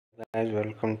Guys,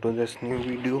 welcome to this new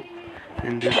video.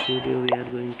 In this video we are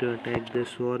going to attack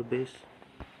this war base.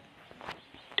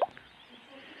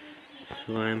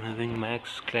 So I am having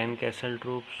max clan castle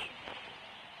troops,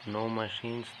 no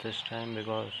machines this time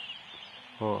because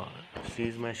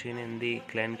siege machine in the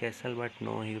clan castle, but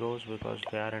no heroes because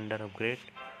they are under upgrade.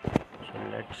 So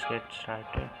let's get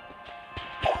started.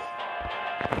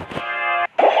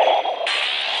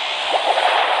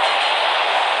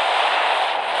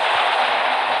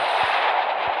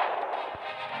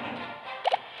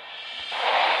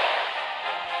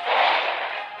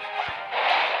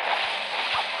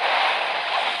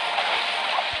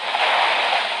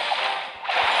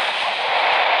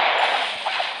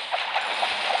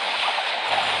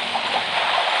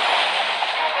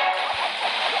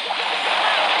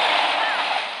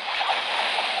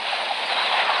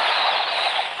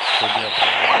 So the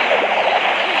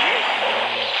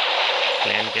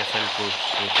clan castle troops,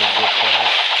 which is good for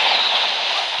us.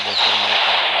 This will make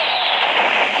our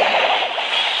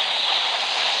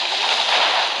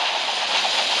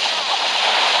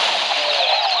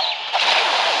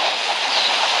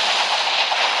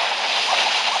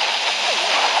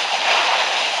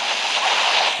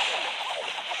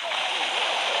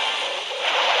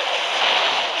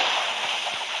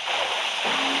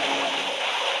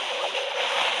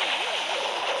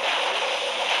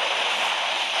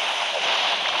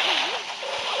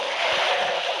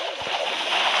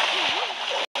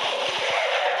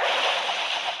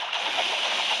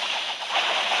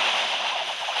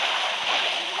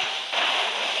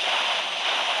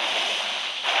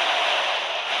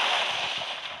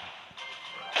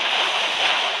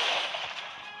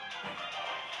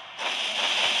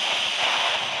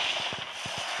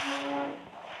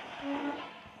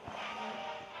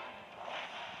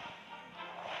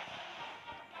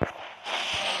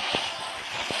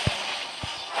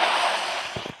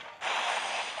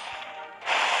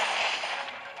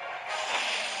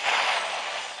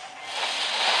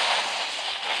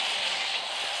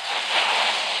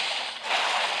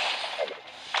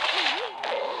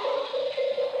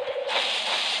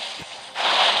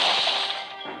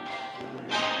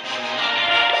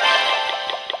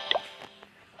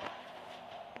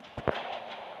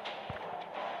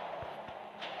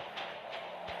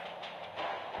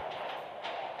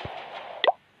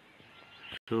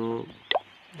So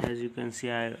as you can see,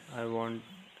 I want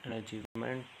an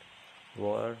achievement.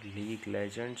 War League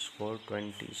Legends, score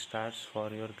 20 stars for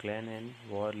your clan in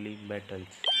War League battles.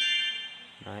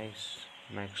 Nice.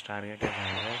 Next target is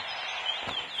 100.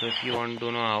 So if you want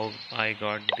to know how I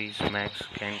got these max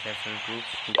clan castle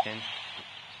troops, you can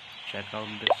check out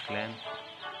this clan.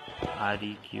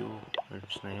 REQ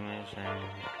its name is, and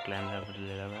clan level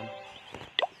 11.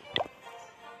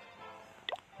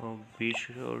 So be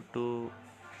sure to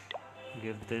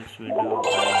give this video a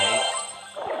like,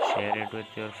 share it with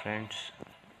your friends,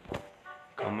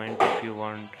 comment if you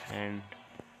want, and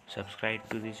subscribe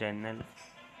to the channel.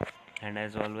 And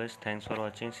as always, thanks for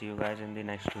watching. See you guys in the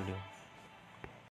next video.